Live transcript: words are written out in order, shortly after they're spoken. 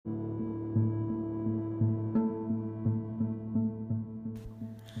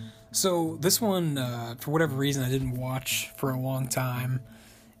So this one, for whatever reason, I didn't watch for a long time,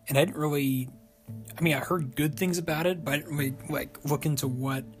 and I didn't really. I mean, I heard good things about it, but I didn't really look into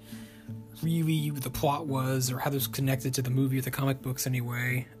what really the plot was or how this was connected to the movie or the comic books.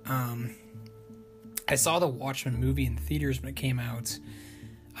 Anyway, I saw the Watchmen movie in the theaters when it came out,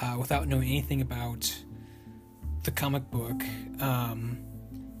 without knowing anything about the comic book,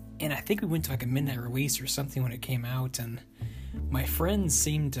 and I think we went to a midnight release or something when it came out, and my friends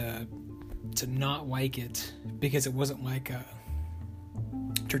seemed to not like it because it wasn't like a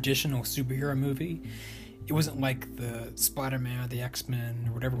traditional superhero movie. It wasn't like the Spider-Man or the X-Men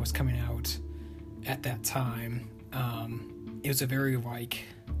or whatever was coming out at that time. It was a very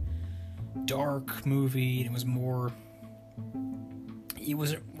dark movie, and it was more. It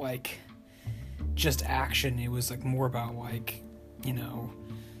wasn't just action. It was more about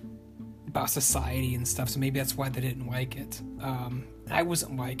about society and stuff. So maybe that's why they didn't like it. I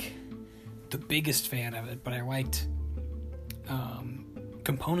wasn't the biggest fan of it, but I liked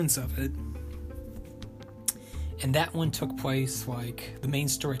components of it. And that one took place the main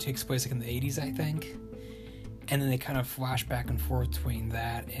story takes place in the 80s, I think. And then they kind of flash back and forth between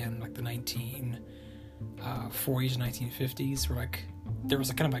that and the 1940s and 1950s, where there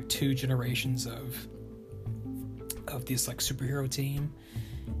was kind of two generations of this superhero team.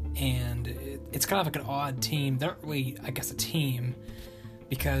 And it's kind of an odd team. They're not really, I guess, a team,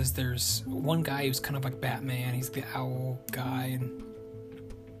 because there's one guy who's kind of Batman. He's the owl guy, and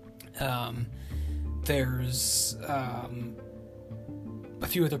there's a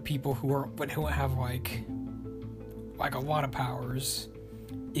few other people who have a lot of powers,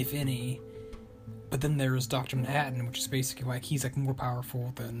 if any. But then there's Dr. Manhattan, which is basically he's more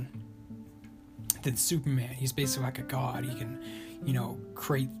powerful than Superman. He's basically a god. He can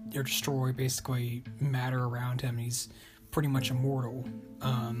create or destroy basically matter around him. He's pretty much immortal.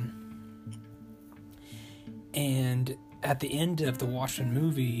 And at the end of the Watchmen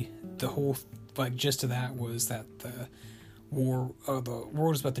movie, the whole gist of that was that the world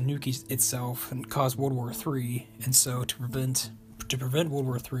was about to nuke itself and cause World War III. And so to prevent World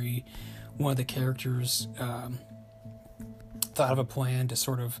War III, one of the characters thought of a plan to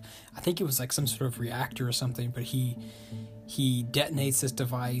sort of, I think it was some sort of reactor or something, but he detonates this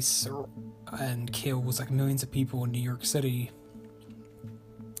device and kills millions of people in New York City.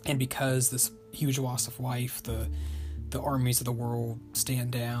 And because this huge loss of life, the armies of the world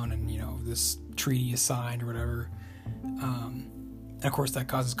stand down, and this treaty is signed or whatever. And of course that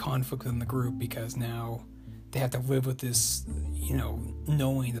causes conflict within the group, because now they have to live with this,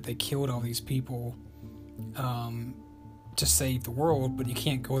 knowing that they killed all these people to save the world, but you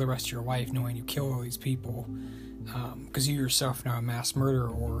can't go the rest of your life knowing you killed all these people, because you yourself are now a mass murderer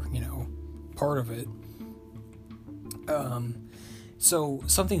or, part of it. So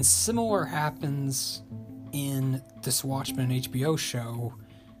something similar happens in this Watchmen HBO show.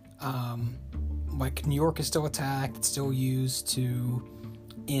 New York is still attacked, it's still used to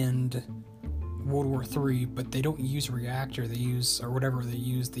end World War III, but they don't use a reactor, they use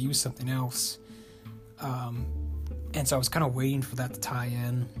something else. And so I was kind of waiting for that to tie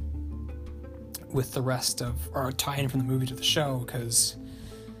in with the rest of, or tie in from the movie to the show, because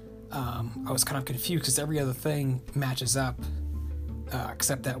I was kind of confused, because every other thing matches up,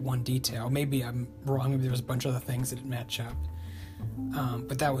 except that one detail. Maybe I'm wrong, maybe there was a bunch of other things that didn't match up.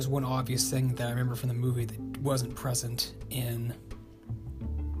 But that was one obvious thing that I remember from the movie that wasn't present in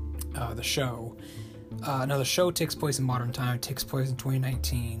the show. Now, the show takes place in modern time. It takes place in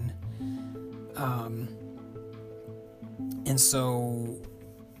 2019. And so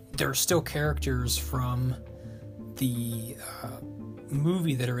there are still characters from the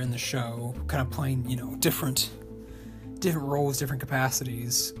movie that are in the show, kind of playing, different roles, different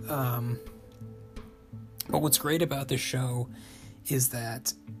capacities. But what's great about this show is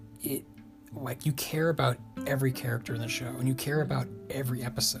that it, you care about every character in the show, and you care about every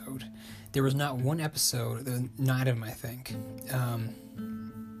episode. There was not one episode, 9 of them, I think.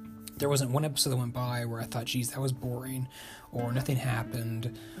 There wasn't one episode that went by where I thought, geez, that was boring, or nothing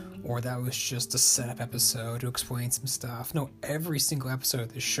happened, or that was just a setup episode to explain some stuff. No, every single episode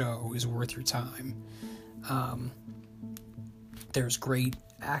of this show is worth your time. There's great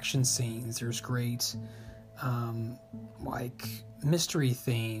action scenes, there's great mystery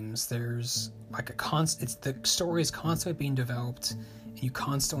themes, there's the story is constantly being developed, and you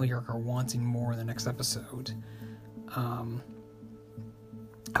constantly are wanting more in the next episode.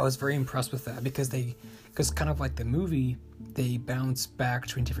 I was very impressed with that, because kind of like the movie, they bounce back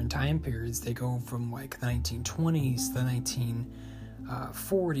between different time periods. They go from the 1920s, the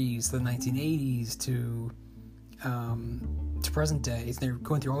 1940s, the 1980s to to present day. They're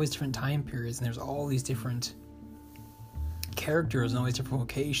going through all these different time periods, and there's all these different characters and all these different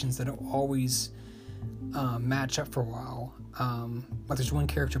locations that don't always match up for a while. Like there's one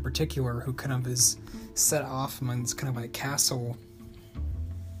character in particular who kind of is set off among this kind of like castle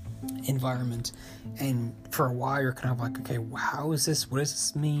environment, and for a while you're kind of like, okay, how is this? What does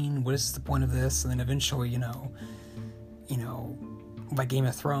this mean? What is the point of this? And then eventually, you know, like Game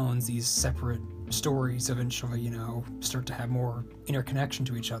of Thrones, these separate stories eventually, you know, start to have more interconnection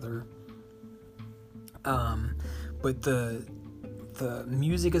to each other. But the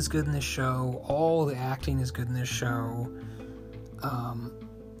music is good in this show. All the acting is good in this show.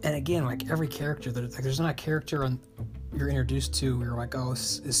 And again, like every character, there's not a character you're introduced to where you're like, oh,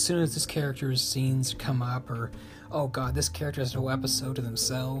 as soon as this character's scenes come up, or oh god, this character has a whole episode to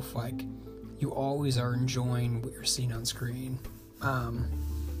themselves. Like, you always are enjoying what you're seeing on screen.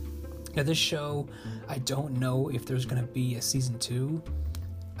 Now this show, I don't know if there's going to be a season 2.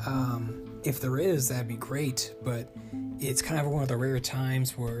 If there is, that'd be great, but it's kind of one of the rare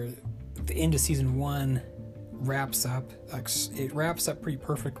times where the end of season 1 wraps up, like, it wraps up pretty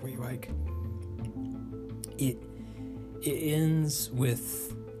perfectly. Like, it ends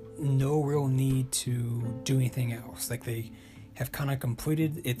with no real need to do anything else. Like, they have kind of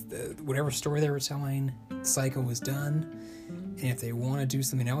completed it, whatever story they were telling, cycle was done, and if they want to do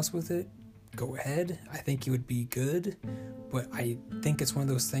something else with it, go ahead. I think it would be good, but I think it's one of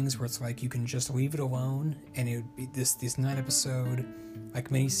those things where it's like you can just leave it alone, and it would be this 9-episode like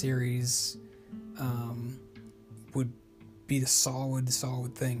miniseries would be the solid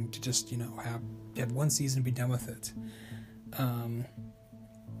thing to just, you know, have one season and be done with it.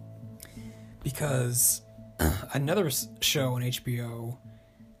 Because another show on HBO,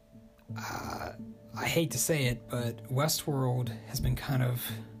 I hate to say it, but Westworld has been kind of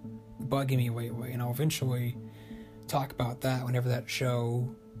bugging me lately, and I'll eventually talk about that whenever that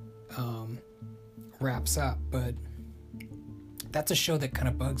show wraps up. But that's a show that kind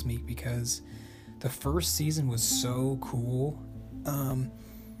of bugs me because the first season was so cool,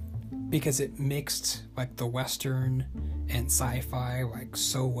 because it mixed like the Western and sci-fi like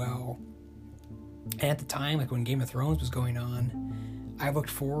so well. And at the time, like when Game of Thrones was going on, I looked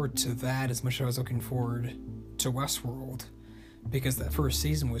forward to that as much as I was looking forward to Westworld, because that first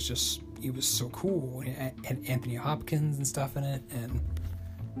season was just, it was so cool. It had Anthony Hopkins and stuff in it, and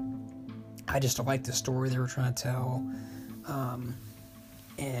I just liked the story they were trying to tell.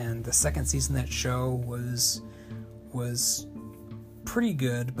 And the second season of that show was pretty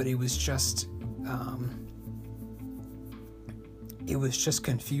good, but it was just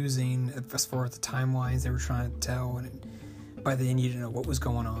confusing as far as the timelines they were trying to tell, and by the end you didn't know what was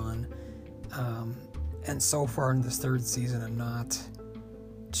going on. And so far in this third season, I'm not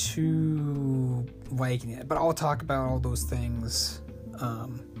too liking it, but I'll talk about all those things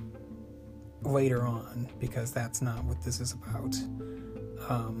later on, because that's not what this is about.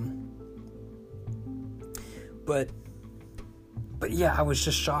 But yeah, I was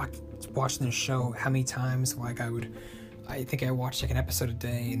just shocked watching this show how many times, like, I think I watched like an episode a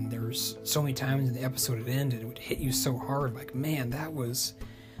day, and there was so many times in the episode it ended, it would hit you so hard, like, man, that was,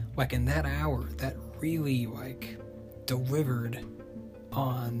 like, in that hour, that really, like, delivered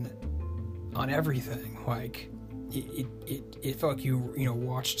on everything. Like, it felt like you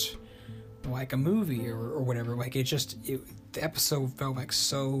watched like a movie or whatever. Like, the episode felt like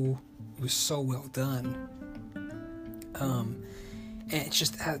it was so well done. And it's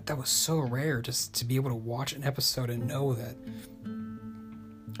just that was so rare, just to be able to watch an episode and know that,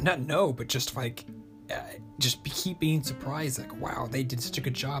 but just like, keep being surprised, like, wow, they did such a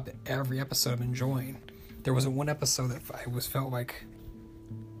good job at every episode I'm enjoying. There wasn't one episode that felt like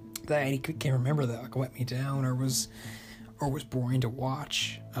that I can't remember that like let me down or was boring to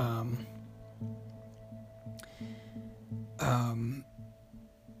watch.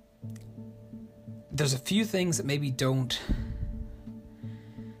 There's a few things that maybe don't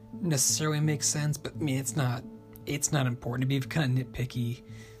necessarily make sense, but I mean, it's not important to be kind of nitpicky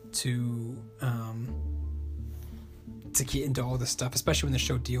to get into all this stuff, especially when the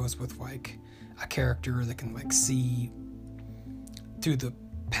show deals with like a character that can like see through the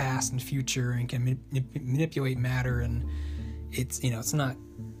past and future and can manipulate matter, and it's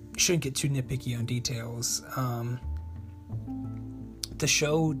shouldn't get too nitpicky on details. The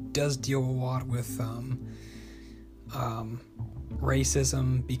show does deal a lot with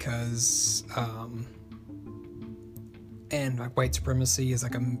racism, because and like white supremacy is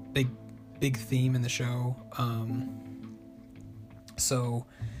like a big theme in the show. So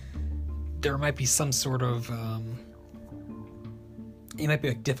there might be some sort of it might be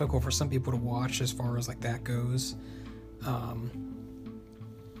like difficult for some people to watch as far as like that goes.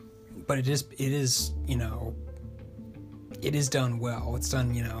 But it is, you know, it is done well. It's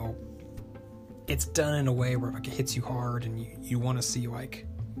done, you know, it's done in a way where like it hits you hard, and you want to see like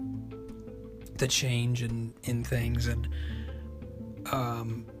the change in things. And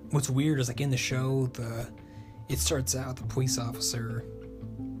what's weird is like in the show, it starts out the police officer,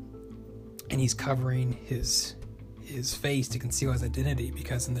 and he's covering his face to conceal his identity,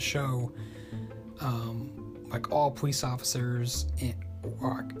 because in the show, like all police officers in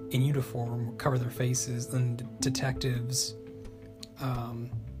uniform cover their faces, and detectives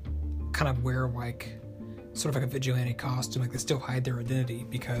kind of wear like sort of like a vigilante costume, like they still hide their identity,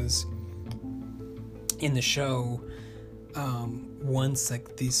 because in the show, once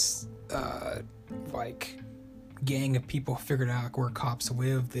like these like gang of people figured out like where cops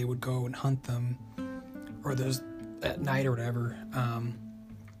live, they would go and hunt them, or those at night or whatever.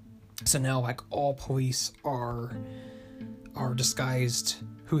 So now like all police are disguised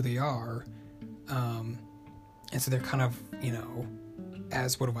who they are, and so they're kind of, you know,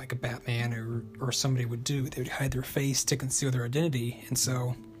 as what like a Batman or somebody would do, they would hide their face to conceal their identity. And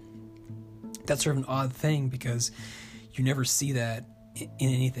so that's sort of an odd thing, because you never see that in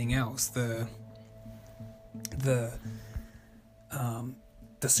anything else. The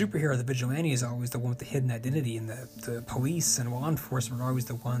superhero, the vigilante, is always the one with the hidden identity, and the police and law enforcement are always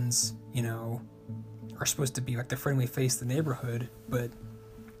the ones, you know, are supposed to be like the friendly face of the neighborhood. But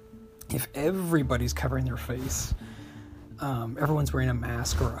if everybody's covering their face, everyone's wearing a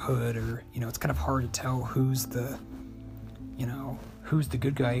mask or a hood, or, you know, it's kind of hard to tell who's the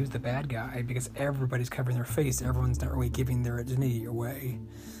good guy, who's the bad guy, because everybody's covering their face. Everyone's not really giving their identity away.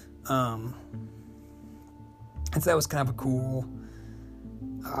 And so that was kind of a cool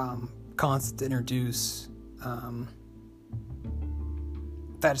concept to introduce.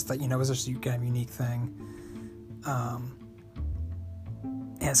 That's like, you know, it was just a kind of unique thing. And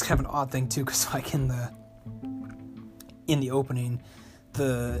it's kind of an odd thing too, because like in the opening,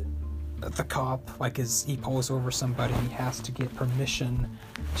 the cop, like, as he pulls over somebody, he has to get permission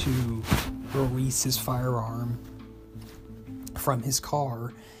to release his firearm from his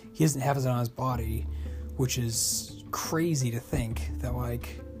car. He doesn't have it on his body, which is crazy to think that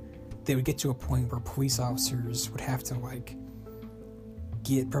like they would get to a point where police officers would have to like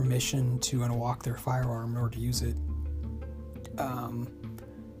get permission to unlock their firearm in order to use it,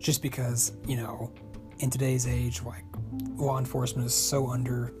 just because, you know, in today's age, like, law enforcement is so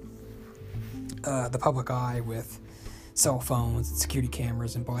under the public eye with cell phones and security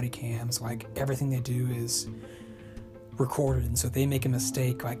cameras and body cams. Like, everything they do is recorded, and so if they make a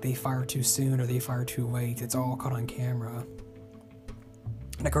mistake, like they fire too soon or they fire too late, it's all caught on camera.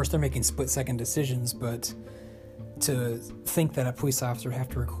 And of course they're making split-second decisions, but to think that a police officer would have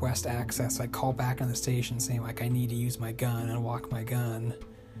to request access, like call back on the station saying like, I need to use my gun, unlock my gun,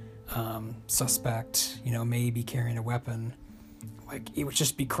 suspect, you know, may be carrying a weapon, like, it would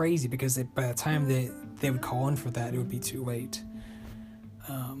just be crazy, because by the time they would call in for that, it would be too late.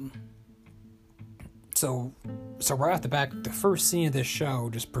 So right off the bat, the first scene of this show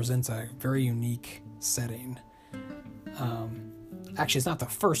just presents a very unique setting. Actually, it's not the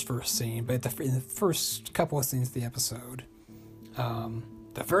first scene, but in the first couple of scenes of the episode,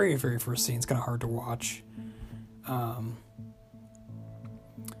 the very, very first scene is kind of hard to watch.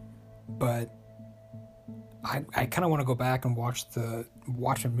 But I kind of want to go back and watch the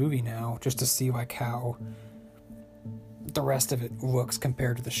Watchmen movie now, just to see like how the rest of it looks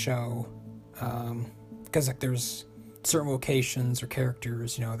compared to the show. Because like there's certain locations or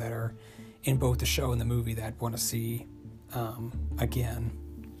characters, you know, that are in both the show and the movie that I want to see again.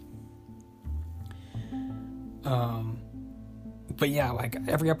 But yeah, like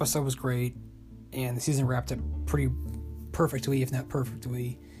every episode was great, and the season wrapped up pretty perfectly, if not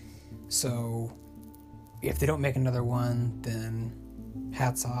perfectly. So if they don't make another one, then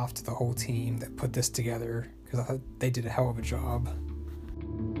hats off to the whole team that put this together, because I thought they did a hell of a job.